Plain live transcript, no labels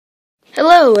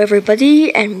Hello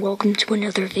everybody, and welcome to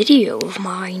another video of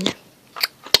mine.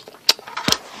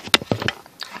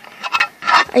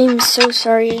 I am so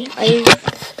sorry.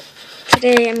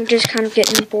 Today I'm just kind of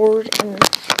getting bored and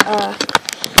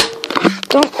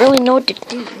don't really know what to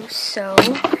do, so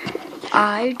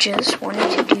I just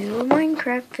wanted to do a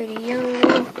Minecraft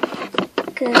video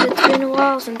because it's been a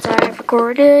while since I've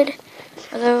recorded.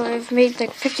 Although I've made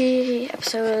like 50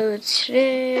 episodes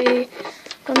today,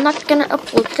 I'm not gonna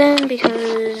upload them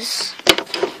because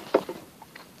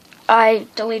I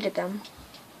deleted them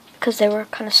because they were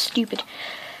kind of stupid.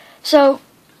 So,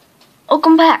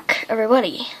 welcome back,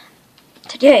 everybody.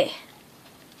 Today,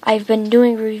 I've been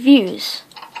doing reviews,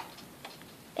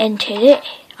 and today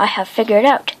I have figured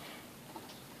out,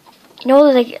 you know,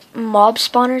 like mob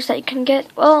spawners that you can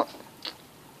get. Well,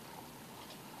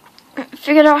 I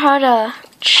figured out how to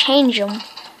change them.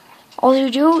 All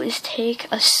you do is take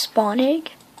a spawn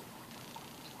egg.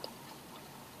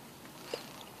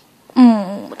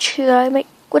 What should I make?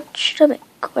 What should I make?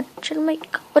 What should I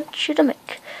make? What should I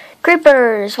make?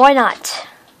 Creepers, why not?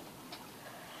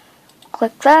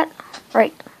 Click that.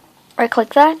 Right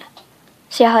click that.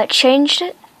 See how it changed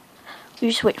it? You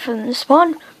just wait for them to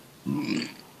spawn. Come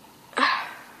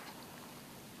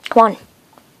on.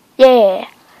 Yeah.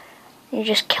 You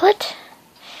just kill it.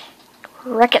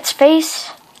 Wreck its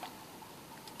face.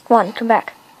 Come on, come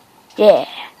back. Yeah.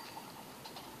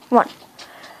 Come on.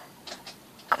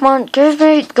 Come on, give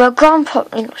me the grandpa.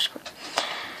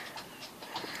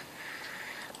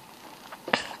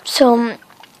 So,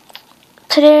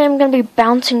 today I'm going to be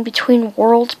bouncing between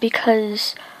worlds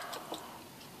because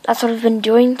that's what I've been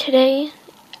doing today.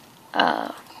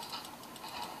 I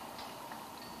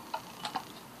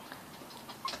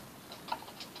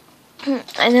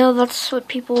know that's what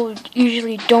people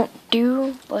usually don't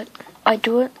do, but I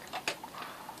do it.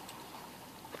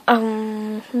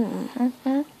 I'm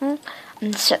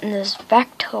setting this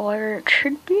back to where it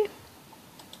should be.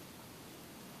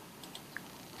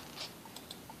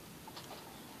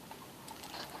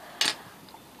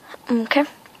 Okay,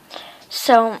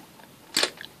 so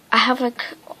I have like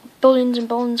billions and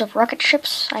billions of rocket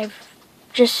ships. I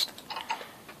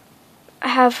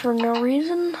have for no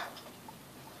reason.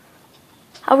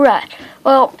 Alright,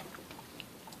 well,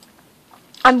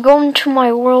 I'm going to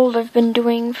my world I've been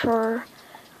doing for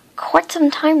quite some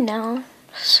time now,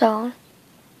 so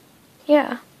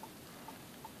yeah.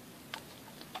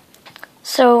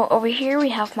 So over here we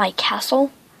have my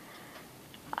castle.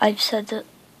 I've said that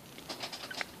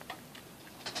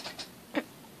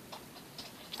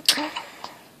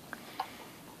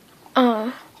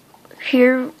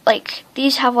here, like,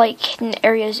 these have like hidden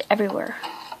areas everywhere.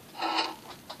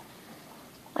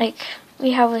 Like,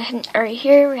 we have a hidden area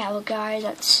here, we have a guy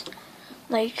that's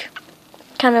like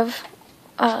kind of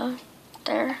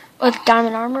there with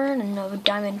diamond armor and a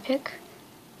diamond pick.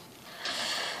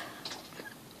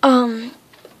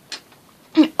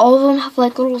 All of them have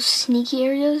like little sneaky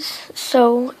areas,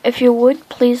 so if you would,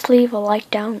 please leave a like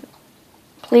down.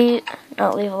 Please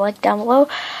not leave a like down below.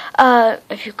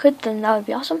 If you could, then that would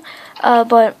be awesome.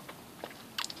 But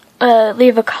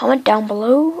leave a comment down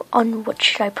below on what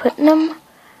should I put in them.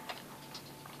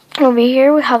 Over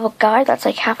here we have a guy that's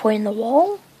like halfway in the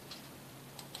wall.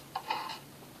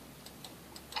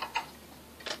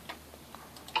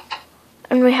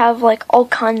 And we have like all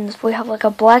kinds. We have like a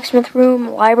blacksmith room,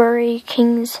 library,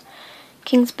 king's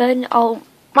bed.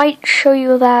 Might show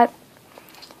you that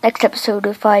next episode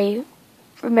if I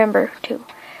remember to.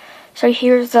 So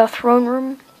here's the throne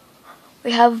room.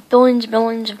 We have billions and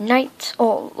billions of knights.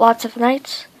 Oh, lots of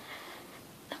knights.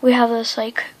 We have this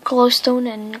like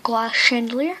glowstone and glass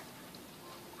chandelier.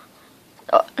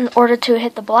 In order to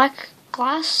hit the black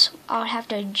glass, I would have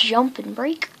to jump and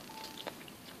break.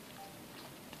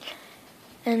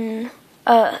 And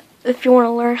if you want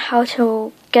to learn how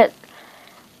to get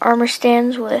armor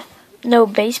stands with no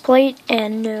base plate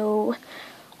and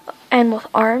with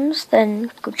arms,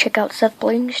 then go check out Seth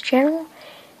Bling's channel.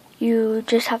 You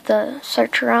just have to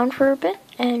search around for a bit,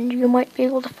 and you might be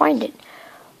able to find it.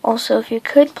 Also, if you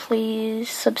could, please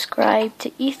subscribe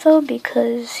to Etho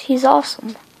because he's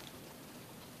awesome.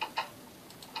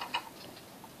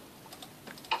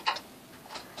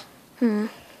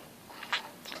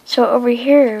 So over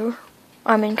here,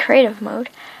 I'm in creative mode.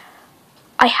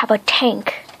 I have a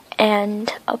tank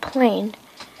and a plane.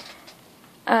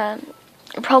 You're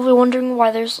probably wondering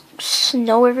why there's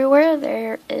snow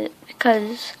everywhere.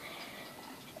 Because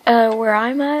where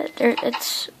I'm at,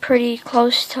 it's pretty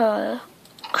close to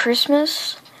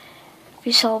Christmas. If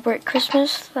you celebrate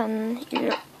Christmas, then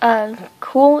you're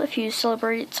cool. If you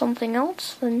celebrate something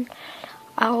else, then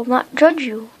I will not judge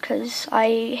you, because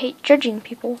I hate judging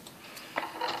people.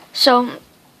 So,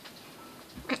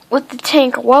 with the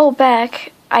tank a while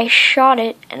back, I shot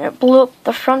it, and it blew up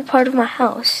the front part of my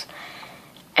house.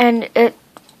 And it,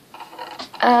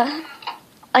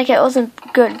 like, it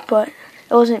wasn't good, but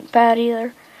it wasn't bad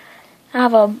either.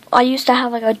 I used to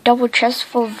have like a double chest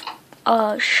full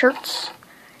of shirts.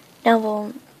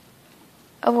 Now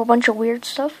I have a bunch of weird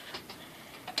stuff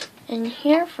in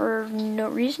here for no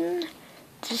reason.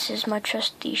 This is my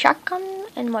trusty shotgun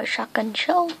and my shotgun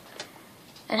shell.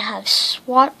 And I have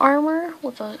SWAT armor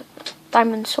with a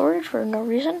diamond sword for no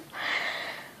reason.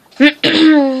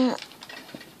 If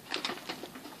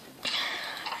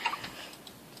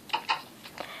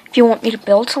you want me to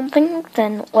build something,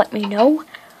 then let me know.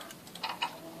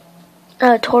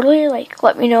 Totally, like,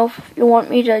 let me know if you want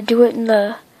me to do it in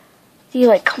the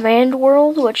like command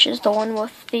world, which is the one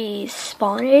with the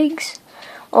spawn eggs,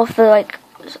 or the like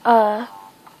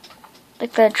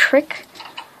the trick,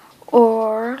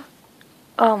 or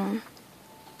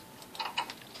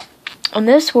in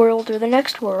this world or the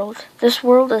next world. This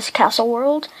world is Castle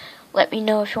World. Let me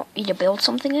know if you want me to build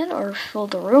something in or fill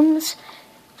the rooms.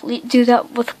 Do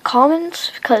that with comments,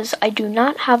 because I do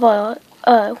not have a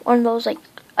one of those like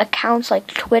accounts like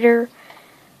Twitter,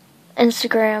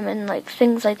 Instagram, and like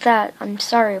things like that. I'm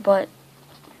sorry, but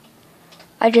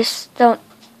I just don't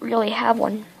really have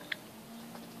one.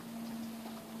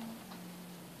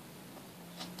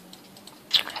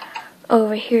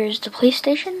 Over here is the police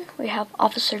station. We have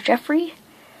Officer Jeffrey.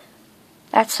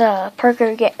 That's a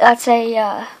That's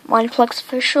a Mineplex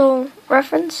official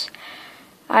reference.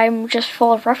 I'm just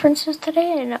full of references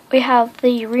today, and we have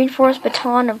the reinforced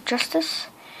baton of justice.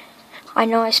 I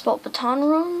know I spelled baton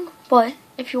wrong, but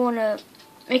if you want to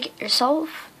make it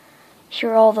yourself,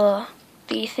 here are all the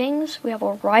things. We have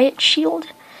a riot shield.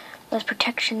 That's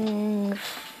protection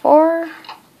 4.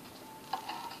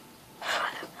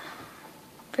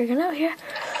 Freaking out here.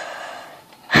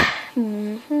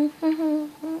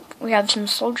 We have some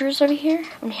soldiers over here,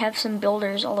 and we have some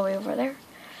builders all the way over there.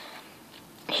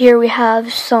 Here we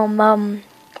have some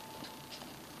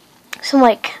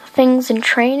like things in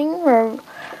training. We're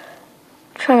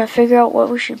trying to figure out what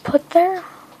we should put there,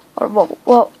 or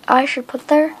what I should put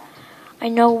there. I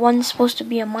know one's supposed to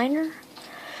be a miner.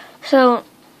 So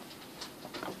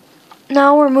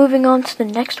now we're moving on to the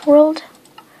next world.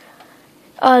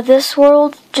 This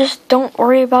world, just don't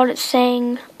worry about it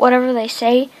saying whatever they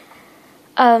say.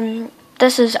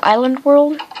 This is Island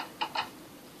World.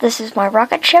 This is my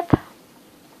rocket ship.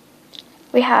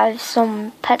 We have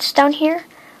some pets down here.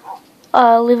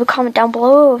 Leave a comment down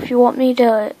below if you want me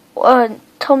to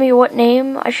tell me what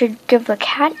name I should give the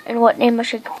cat and what name I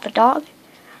should give the dog.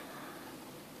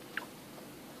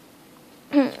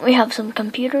 We have some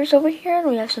computers over here, and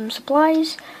we have some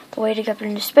supplies. The way to get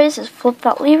into space is flip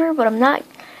that lever, but I'm not,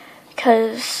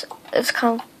 because it's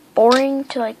kind of boring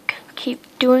to like keep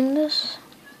doing this.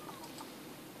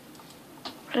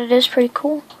 But it is pretty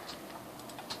cool.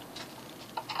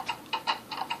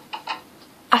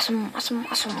 Awesome.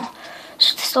 So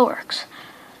this still works.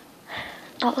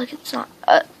 Not like it's not.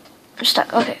 I'm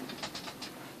stuck. Okay.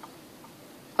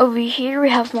 Over here we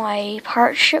have my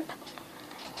pirate ship.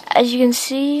 As you can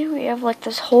see, we have like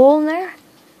this hole in there.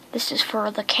 This is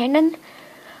for the cannon.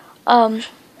 When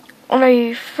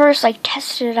I first like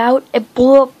tested it out, it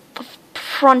blew up the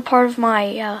front part of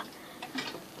my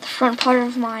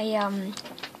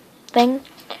thing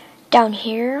down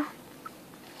here.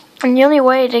 And the only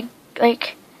way to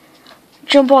like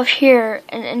jump off here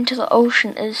and into the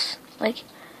ocean is like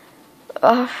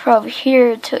from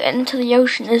here to into the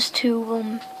ocean is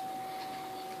to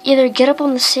either get up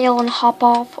on the sail and hop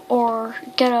off, or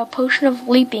get a potion of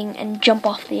leaping and jump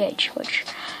off the edge, which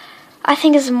I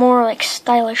think is a more like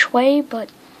stylish way,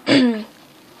 but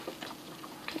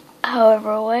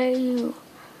however way you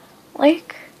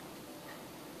like.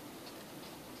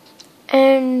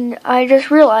 And I just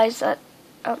realized that,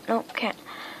 oh no, can't.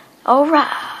 Alright.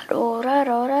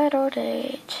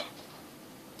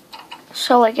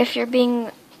 So like if you're being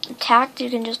attacked,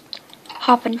 you can just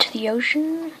hop into the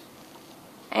ocean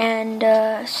and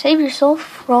save yourself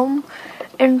from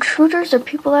intruders or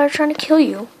people that are trying to kill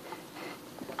you.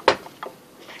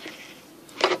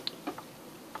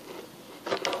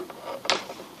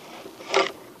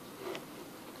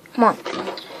 Come on.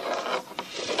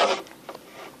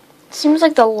 Seems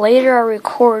like the later I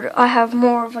record, I have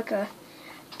more of like a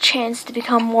chance to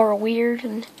become more weird,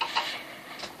 and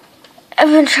I've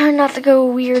been trying not to go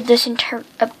weird this entire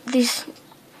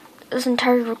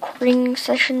recording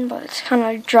session, but it's kind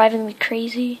of driving me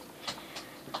crazy.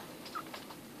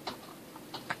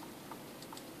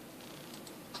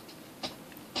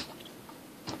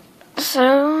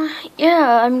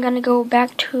 yeah, I'm gonna go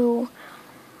back to,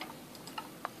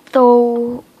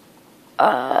 though,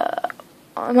 I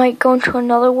might go into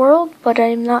another world, but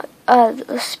I'm not,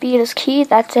 the speed is key.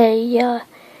 That's a,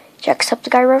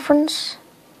 Jacksepticeye reference.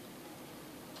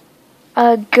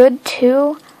 Good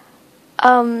too.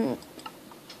 I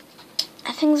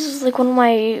think this is like one of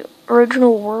my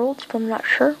original worlds, but I'm not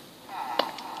sure.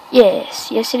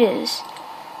 Yes, it is.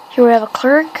 Here we have a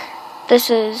cleric. This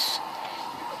is...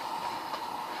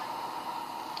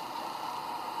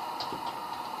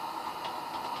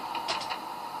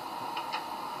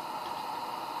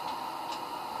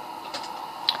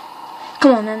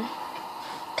 Come on, then.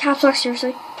 Caps lock,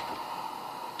 seriously.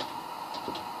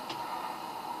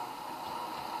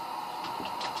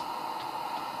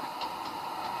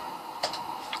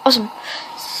 Awesome.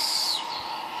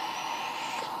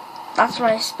 That's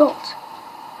what I spelled.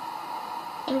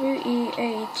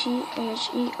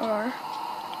 WEATHERCLEAR.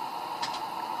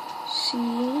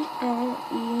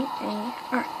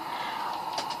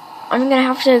 I'm gonna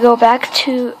have to go back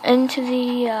I'm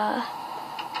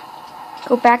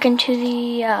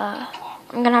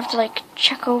gonna have to like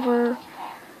check over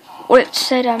what it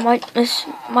said. I might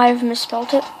have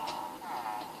misspelled it.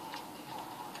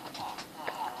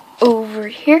 Over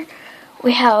here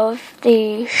we have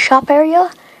the shop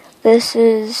area. This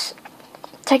is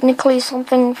technically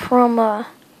something from oh,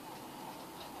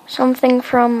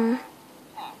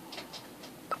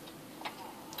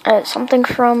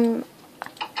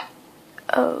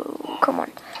 come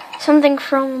on, something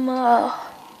from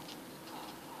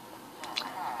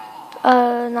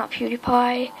not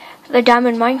PewDiePie, the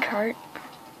Diamond Minecart.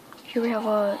 Here we have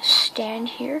a stand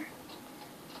here.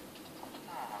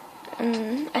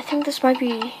 And I think this might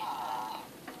be...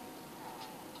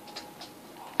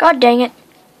 God dang it.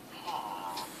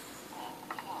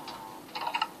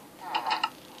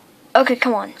 Okay,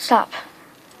 come on, stop.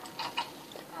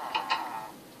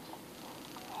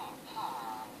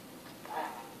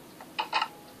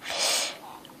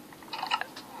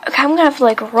 Okay, I'm gonna have to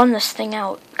like run this thing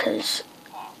out, because...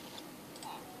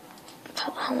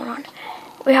 Hold on.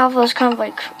 We have those kind of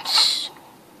like...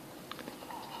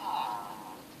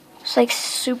 It's like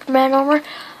Superman armor.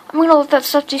 I'm gonna let that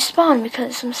stuff despawn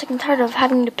because I'm sick and tired of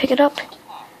having to pick it up.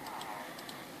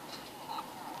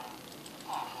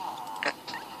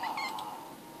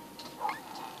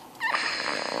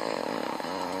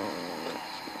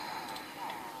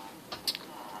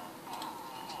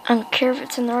 I don't care if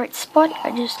it's in the right spot,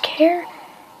 I just care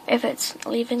if it's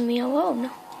leaving me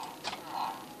alone.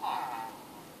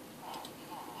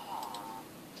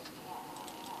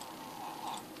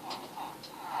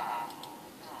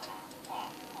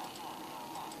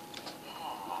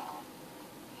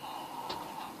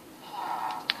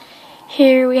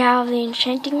 Here we have the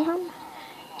enchanting room.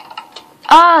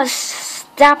 Ah,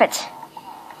 stop it.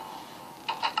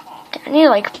 I need to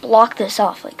like block this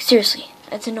off, like seriously,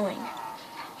 that's annoying.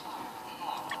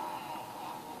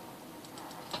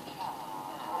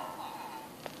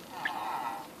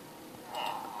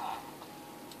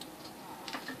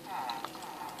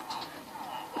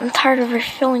 I'm tired of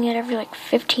refilling it every like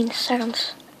 15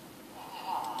 seconds.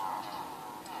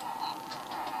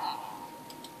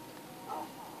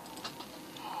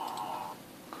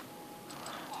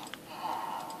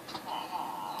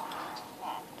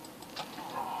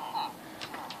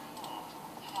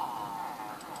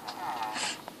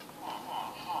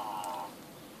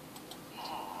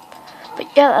 But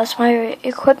yeah, that's my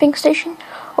equipping station.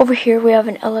 Over here we have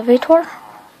an elevator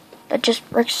that just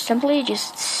works simply.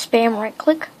 Just spam right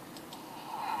click.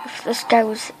 If this guy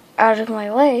was out of my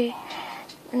way,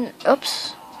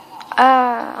 oops.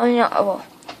 Oh well,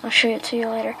 I'll show it to you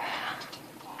later.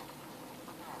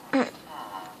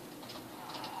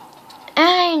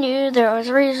 I knew there was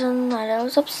a reason that I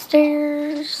was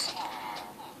upstairs,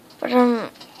 but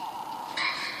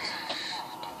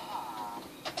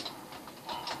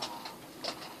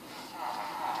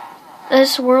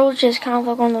this world just kind of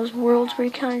like one of those worlds where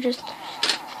you kind of just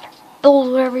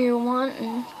build whatever you want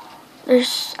and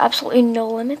there's absolutely no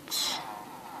limits.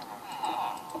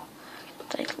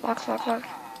 It's like lock.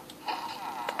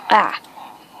 Ah.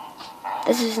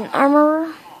 This is an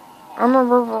armorer.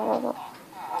 I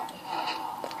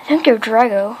think you're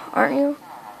Drago, aren't you?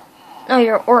 No,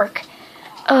 you're Orc.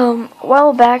 A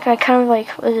while back I kind of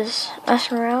like was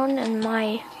messing around and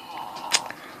my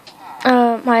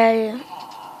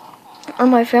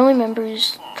family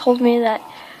members told me that,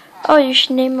 oh, you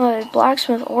should name a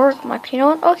blacksmith Orc. I'm like, you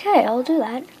know what? Okay, I'll do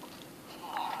that.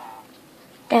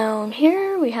 Down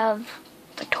here we have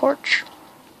the torch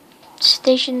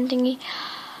station thingy.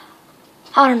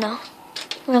 I don't know.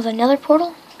 We have another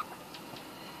portal.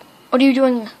 What are you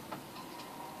doing?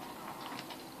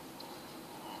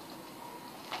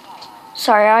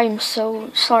 Sorry, I am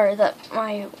so sorry that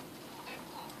my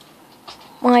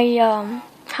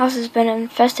house has been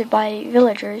infested by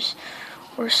villagers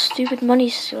or stupid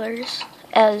money stealers,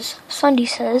 as Sunday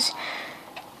says,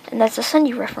 and that's a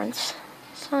Sunday reference.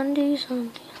 Sunday.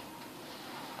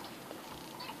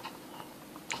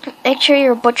 Make sure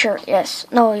you're a butcher. Yes.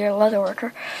 No, you're a leather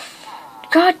worker.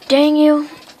 God dang you.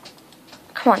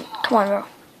 Come on, bro.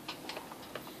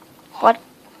 What?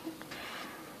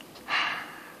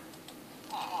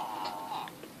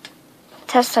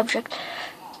 Test subject.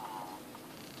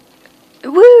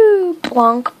 Woo!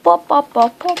 Plonk. Bop, bop,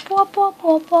 bop, bop, bop, bop,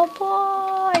 bop, bop,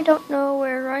 bop. I don't know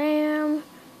where I am.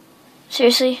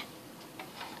 Seriously?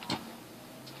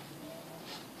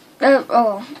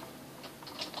 Oh.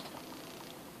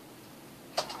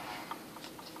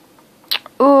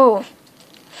 Ooh.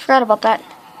 Forgot about that.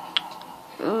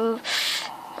 Ooh.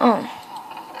 Oh.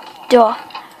 Duh.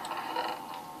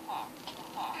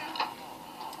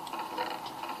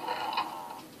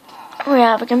 We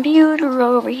have a computer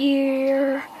over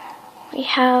here. We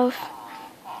have...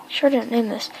 Sure didn't name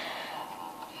this.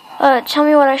 Tell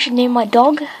me what I should name my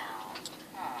dog.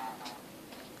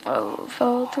 Oh,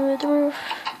 fell through the roof.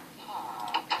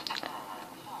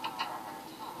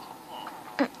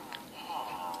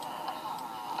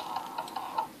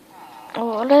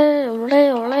 Ole, ole,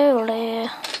 ole, ole.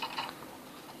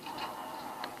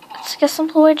 Let's get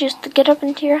some wedges to get up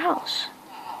into your house.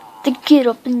 To get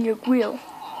up in your grill.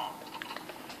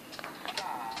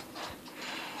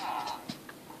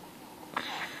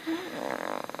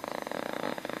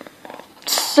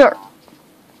 Sir,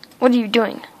 what are you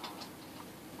doing?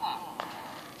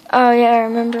 Oh yeah, I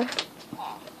remember.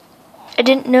 I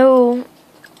didn't know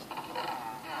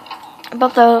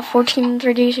about the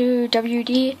 1432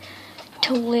 WD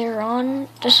till later on.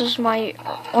 This was one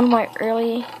of my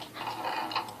early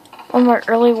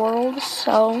worlds,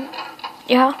 so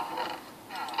yeah.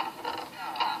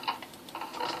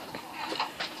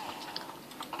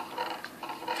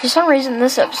 For some reason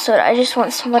this episode I just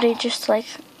want somebody just like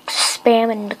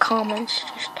spam in the comments.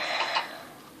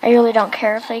 I really don't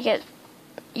care if they get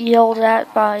yelled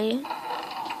at by...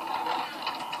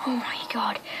 Oh my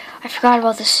god, I forgot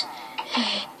about this.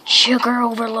 Sugar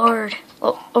overlord.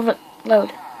 Oh,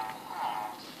 overload.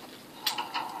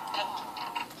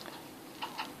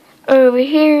 Over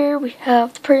here we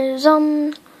have the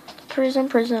prison. Prison.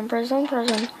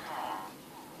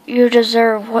 You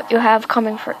deserve what you have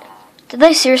coming for it. Did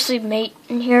they seriously mate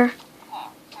in here?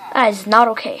 That is not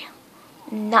okay.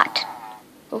 Not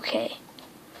okay.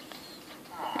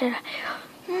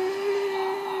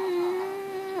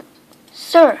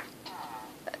 Sir.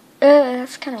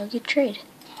 That's kind of a good trade.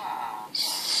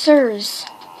 Sirs.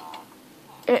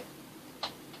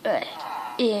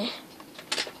 Yeah.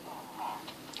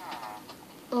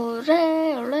 Ole.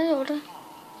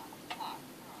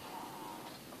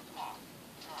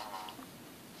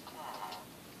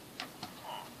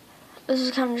 This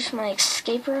is kind of just my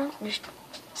escape route. Just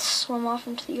swim off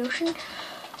into the ocean.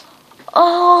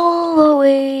 All the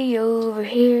way over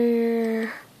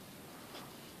here.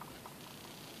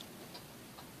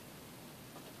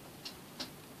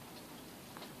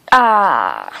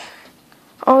 All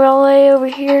the way over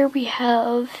here we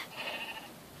have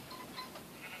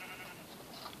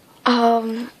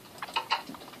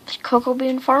cocoa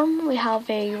bean farm. We have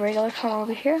a regular farm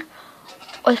over here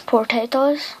with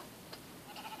potatoes.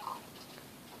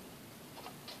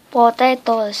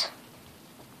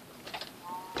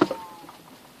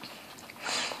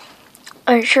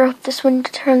 I sure hope this one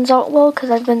turns out well, because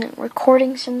I've been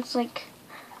recording since like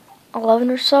 11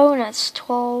 or so, and it's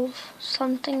 12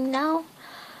 something now.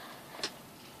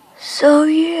 So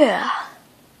yeah.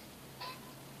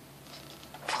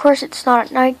 Of course it's not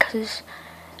at night, because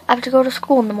I have to go to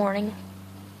school in the morning.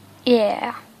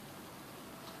 Yeah.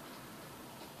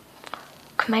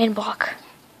 Command block.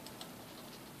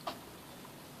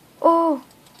 Oh,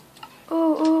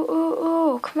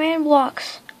 command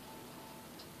blocks.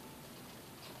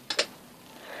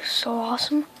 So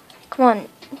awesome. Come on,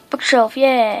 bookshelf,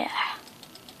 yeah.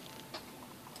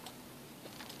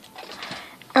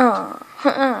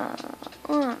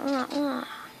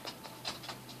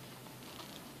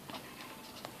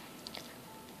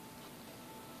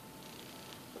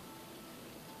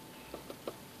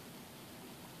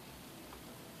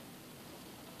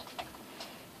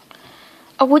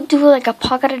 I would do like a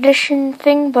pocket edition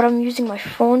thing, but I'm using my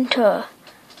phone to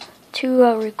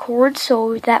record,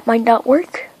 so that might not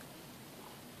work.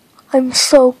 I'm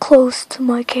so close to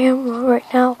my camera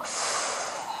right now.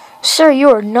 Sir, you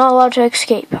are not allowed to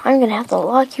escape. I'm gonna have to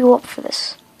lock you up for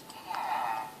this.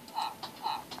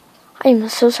 I'm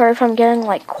so sorry if I'm getting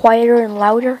like quieter and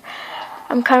louder.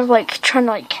 I'm kind of like trying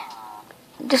to like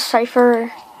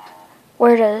decipher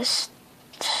where to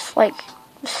like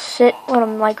sit when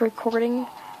I'm like recording.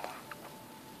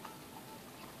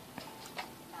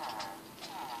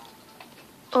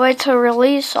 The way to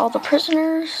release all the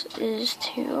prisoners is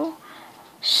to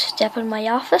step in my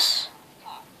office,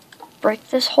 break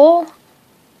this hole,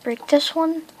 break this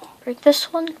one, break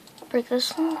this one, break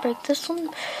this one, break this one.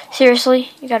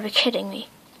 Seriously, you gotta be kidding me.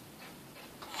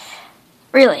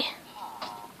 Really?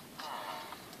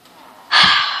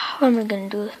 What am I gonna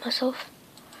do with myself?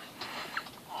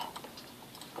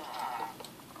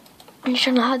 I'm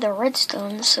trying to hide the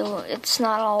redstone so it's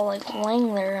not all like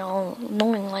laying there all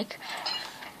annoying like.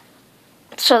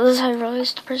 So this is how you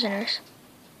release the prisoners.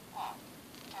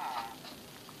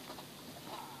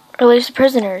 Release the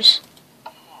prisoners.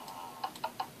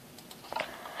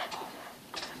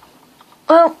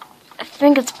 Well, I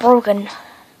think it's broken.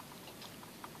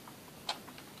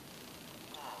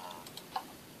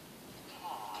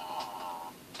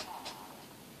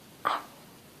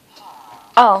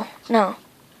 Oh, no.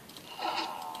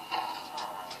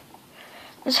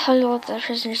 This is how you let the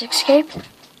prisoners escape.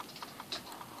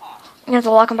 You have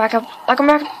to lock them back up. Lock them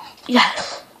back up.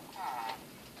 Yes.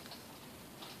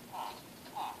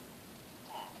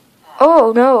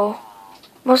 Oh, no.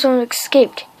 Most of them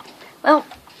escaped. Well,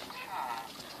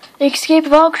 the escape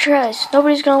of Alcatraz.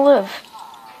 Nobody's gonna live.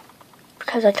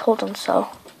 Because I told them so.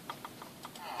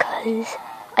 Because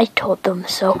I told them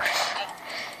so.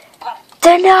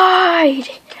 Denied!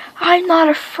 I'm not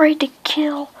afraid to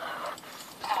kill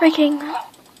freaking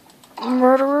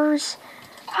murderers.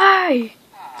 I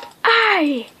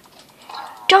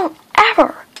don't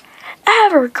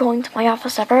ever go into my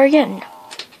office ever again.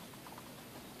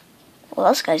 Well,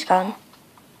 this guy's gone.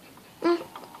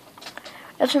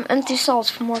 Have some empty cells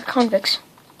for more convicts.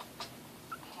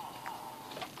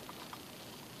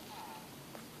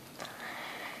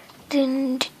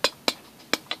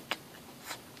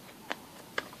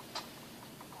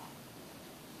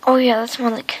 Oh yeah, that's my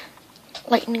like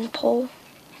lightning pole.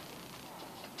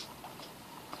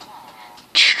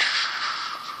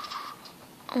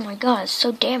 Oh my god, it's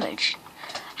so damaged.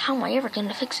 How am I ever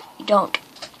gonna fix it? You don't.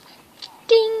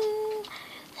 Ding!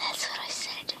 That's what I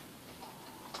said.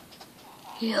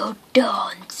 You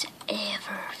don't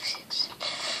ever fix it.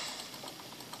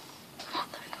 Oh,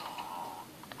 there we go.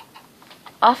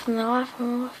 Off and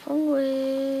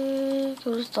away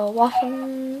goes the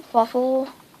waffle.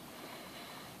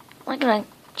 I'm gonna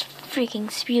freaking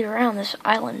speed around this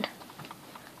island.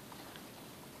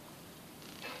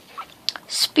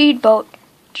 Speedboat.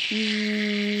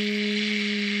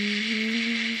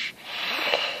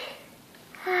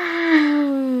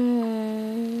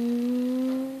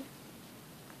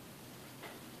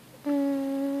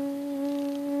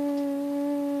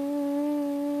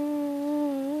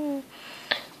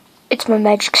 It's my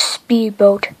magic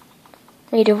speedboat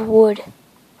made of wood.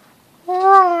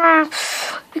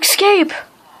 Escape!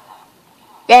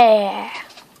 Yeah!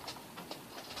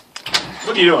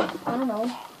 What are you doing? I don't know.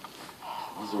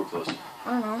 When's the door closed? I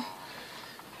don't know.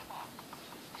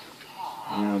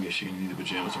 I guess you need the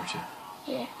pajamas, aren't you?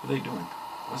 Yeah. What are they doing?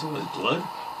 What's all that blood?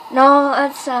 No,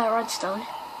 that's redstone.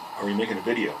 Are we making a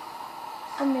video?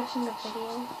 I'm making a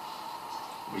video.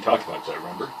 We talked about that,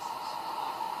 remember?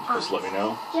 You're supposed to let me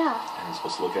know? Yeah. And I'm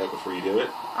supposed to look at it before you do it?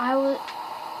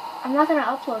 I'm not gonna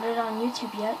upload it on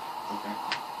YouTube yet. Okay.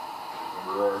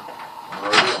 Remember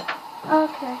our deal.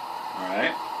 Okay.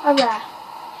 Alright? Alright.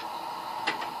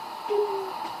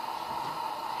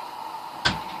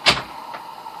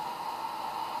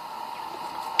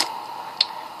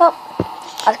 Well,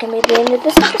 that's gonna be the end of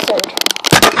this episode.